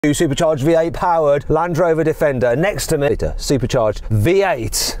Supercharged V8 powered Land Rover Defender. Next to me, supercharged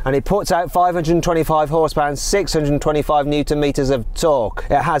V8, and it puts out 525 horsepower and 625 newton meters of torque.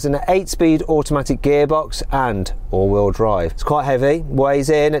 It has an 8-speed automatic gearbox and all-wheel drive. It's quite heavy,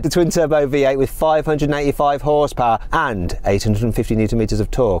 weighs in at the twin-turbo V8 with 585 horsepower and 850 newton meters of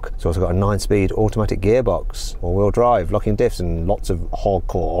torque. It's also got a 9-speed automatic gearbox, all-wheel drive, locking diffs, and lots of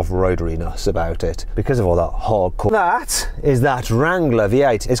hardcore off-roaderiness about it because of all that hardcore. That is that Wrangler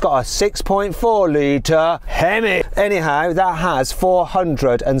V8. It's got a 6.4 litre Hemi. Anyhow, that has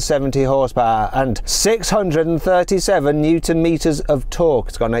 470 horsepower and 637 newton meters of torque.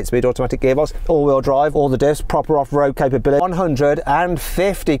 It's got an 8-speed automatic gearbox, all-wheel drive, all the diffs, proper off-road capability,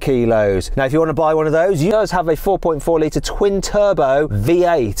 150 kilos. Now, if you want to buy one of those, it does have a 4.4 litre twin-turbo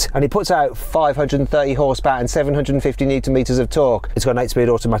V8, and it puts out 530 horsepower and 750 newton meters of torque. It's got an 8-speed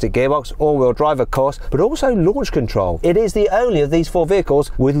automatic gearbox, all-wheel drive, of course, but also launch control. It is the only of these 4 vehicles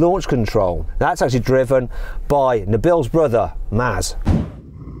with launch control. That's actually driven by Nabil's brother, Maz.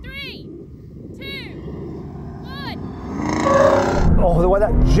 3, 2, 1. Oh, the way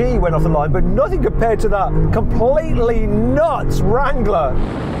that G went off the line, but nothing compared to that completely nuts Wrangler.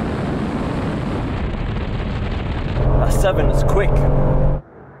 That 7 is quick.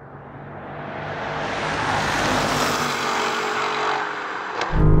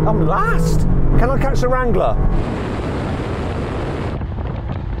 I'm last. Can I catch the Wrangler?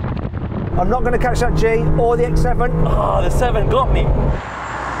 I'm not going to catch that G or the X7. Oh, the 7 got me.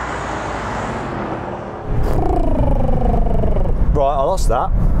 Right, I lost that.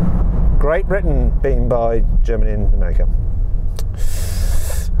 Great Britain beaten by Germany and America.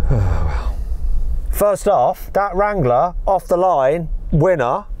 Oh, well. First off, that Wrangler off the line,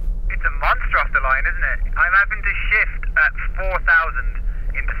 winner. It's a monster off the line, isn't it? I'm having to shift at 4,000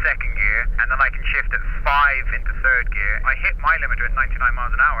 into second gear, and then I can shift at 5 into third gear. I hit my limiter at 99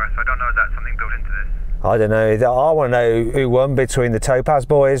 miles an hour, so I don't know if that's something built into this. I don't know. I want to know who won between the Topaz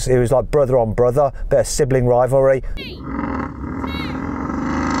boys. It was like brother on brother, bit of sibling rivalry. 3, 2, 1.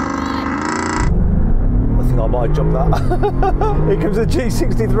 I think I might jump that. Here comes the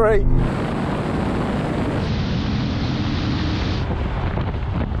G63.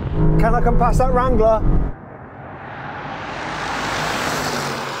 Can I come past that Wrangler?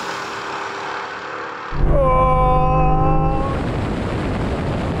 Oh,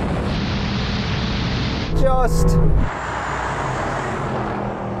 just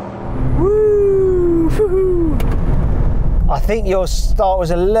woo. I think your start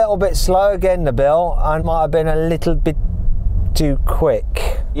was a little bit slow again, Nabil, and might have been a little bit too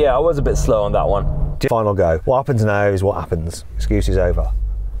quick. Yeah, I was a bit slow on that one. Final go. What happens now is what happens. Excuse is over.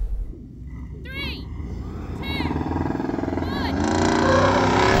 3, 2, 1.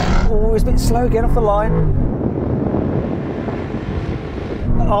 Oh, it's a bit slow again off the line.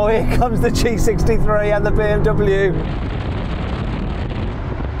 Oh, here comes the G63 and the BMW.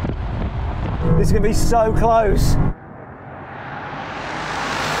 This is going to be so close.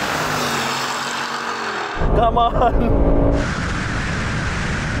 Come on.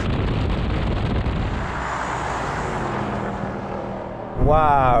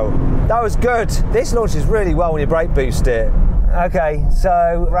 Wow, that was good. This launches really well when you brake boost it. Okay,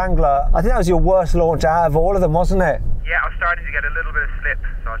 so Wrangler, I think that was your worst launch out of all of them, wasn't it? Yeah, I was starting to get a little bit of slip,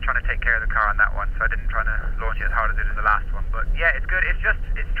 so I was trying to take care of the car on that one, so I didn't try to launch it as hard as it is the last one. But yeah, it's good. It's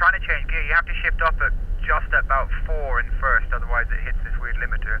trying to change gear. You have to shift up at just about 4 in first, otherwise it hits this weird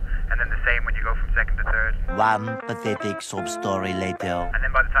limiter, and then the same when you go from second to third. One pathetic sob story later. And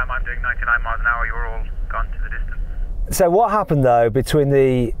then by the time I'm doing 99 miles an hour, you're all gone to the distance. So what happened though between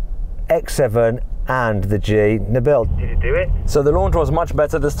the X7 and the G? Nabil, Did you do it? So the launch was much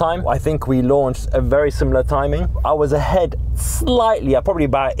better this time. I think we launched a very similar timing. I was ahead slightly, probably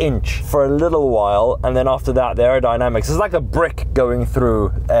about an inch for a little while, and then after that the aerodynamics, it's like a brick going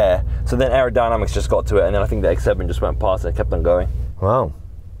through air. So then aerodynamics just got to it, and then I think the X7 just went past and kept on going. Wow,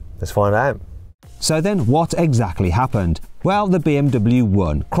 let's find out. So then what exactly happened? Well, the BMW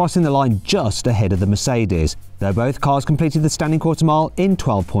won, crossing the line just ahead of the Mercedes, though both cars completed the standing quarter mile in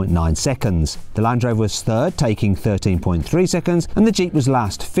 12.9 seconds. The Land Rover was third, taking 13.3 seconds, and the Jeep was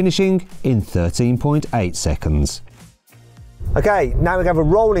last, finishing in 13.8 seconds. Okay, now we have a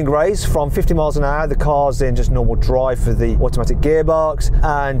rolling race from 50 miles an hour. The car's in just normal drive for the automatic gearbox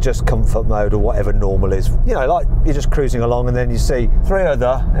and just comfort mode or whatever normal is. You know, like you're just cruising along and then you see 3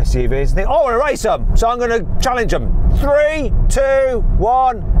 other SUVs and think, oh, I want to race them, so I'm going to challenge them. 3, 2,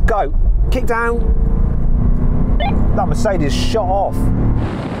 1, go. Kick down. That Mercedes shot off.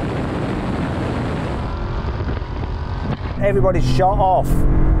 Everybody's shot off.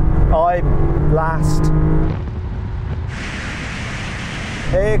 I'm last.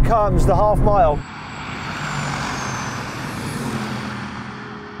 Here comes the half mile.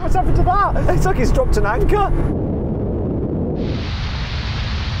 What's happened to that? It's like he's dropped an anchor.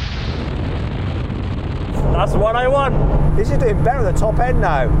 That's what I want. This is doing better at the top end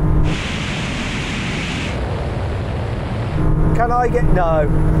now. Can I get... No.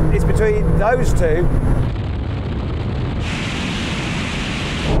 It's between those two.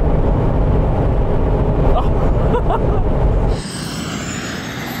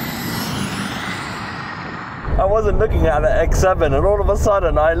 I wasn't looking at the X7 and all of a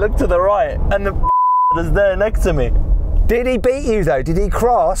sudden I looked to the right and the is there next to me. Did he beat you though? Did he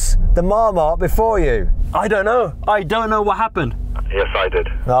cross the mile mark before you? I don't know. I don't know what happened. Yes, I did.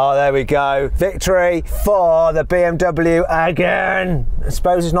 Oh, there we go. Victory for the BMW again. I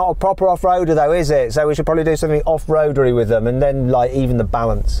suppose it's not a proper off-roader though, is it? So we should probably do something off-roadery with them and then like even the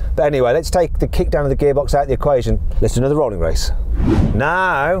balance. But anyway, let's take the kick down of the gearbox out of the equation. Let's do another rolling race.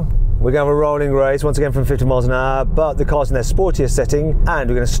 Now, we're going to have a rolling race once again from 50 miles an hour, but the car's in their sportiest setting and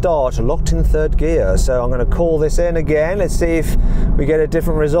we're going to start locked in third gear. So I'm going to call this in again. Let's see if we get a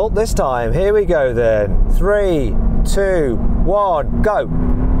different result this time. Here we go then. 3, 2, 1, go.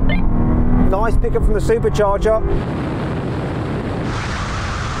 Nice pickup from the supercharger.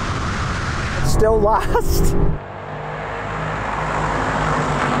 Still last.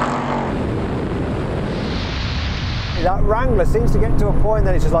 That Wrangler seems to get to a point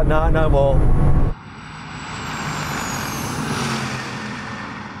then it's just like, no, no more.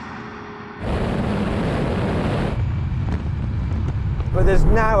 But there's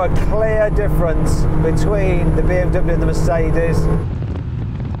now a clear difference between the BMW and the Mercedes.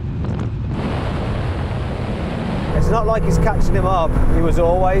 It's not like he's catching him up. He was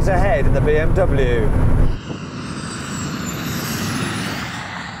always ahead in the BMW.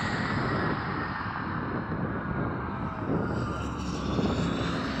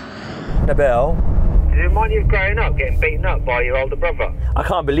 Bill, Do you mind you growing up, getting beaten up by your older brother? I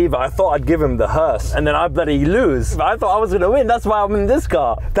can't believe it. I thought I'd give him the hearse and then I bloody lose. I thought I was going to win. That's why I'm in this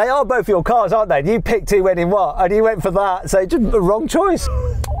car. they are both your cars, aren't they? You picked who went in what, and you went for that, so just a wrong choice.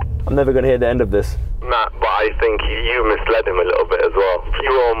 I'm never going to hear the end of this. Matt, but I think you misled him a little bit as well.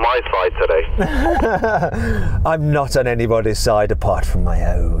 You were on my side today. I'm not on anybody's side apart from my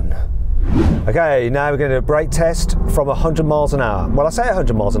own. Okay, now we're going to do a brake test from 100 miles an hour. Well, I say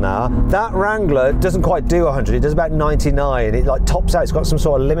 100 miles an hour. That Wrangler doesn't quite do 100, it does about 99. It like tops out, it's got some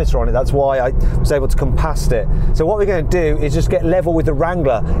sort of limiter on it. That's why I was able to come past it. So what we're going to do is just get level with the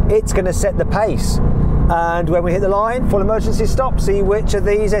Wrangler. It's going to set the pace. And when we hit the line, full emergency stop, see which of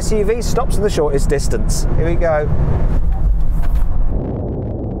these SUVs stops in the shortest distance. Here we go.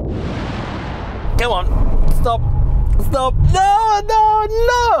 Come on, stop, stop. No, no,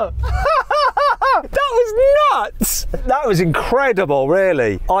 no. That was nuts! That was incredible,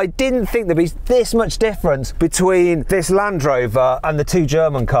 really. I didn't think there'd be this much difference between this Land Rover and the two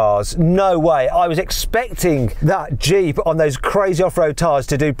German cars. No way. I was expecting that Jeep on those crazy off-road tyres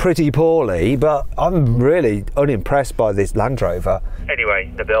to do pretty poorly, but I'm really unimpressed by this Land Rover.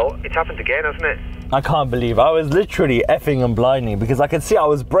 Anyway, Nabil, it's happened again, hasn't it? I can't believe I was literally effing and blinding because I could see I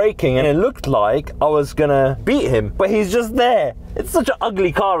was braking and it looked like I was gonna beat him, but he's just there. It's such an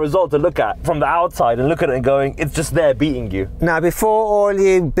ugly car result to look at from the outside and look at it and going, it's just there beating you. Now, before all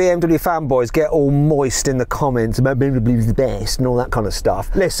you BMW fanboys get all moist in the comments about BMW is the best and all that kind of stuff,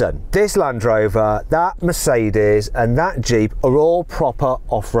 listen, this Land Rover, that Mercedes and that Jeep are all proper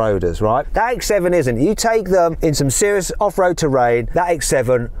off-roaders, right? That X7 isn't. You take them in some serious off-road terrain, that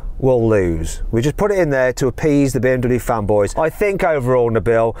X7 will lose. We just put it in there to appease the BMW fanboys. I think overall,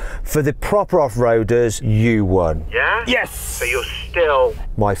 Nabil, for the proper off-roaders, you won. Yeah? Yes! So you're still...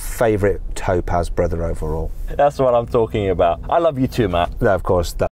 My favourite Topaz brother overall. That's what I'm talking about. I love you too, Matt. No, of course.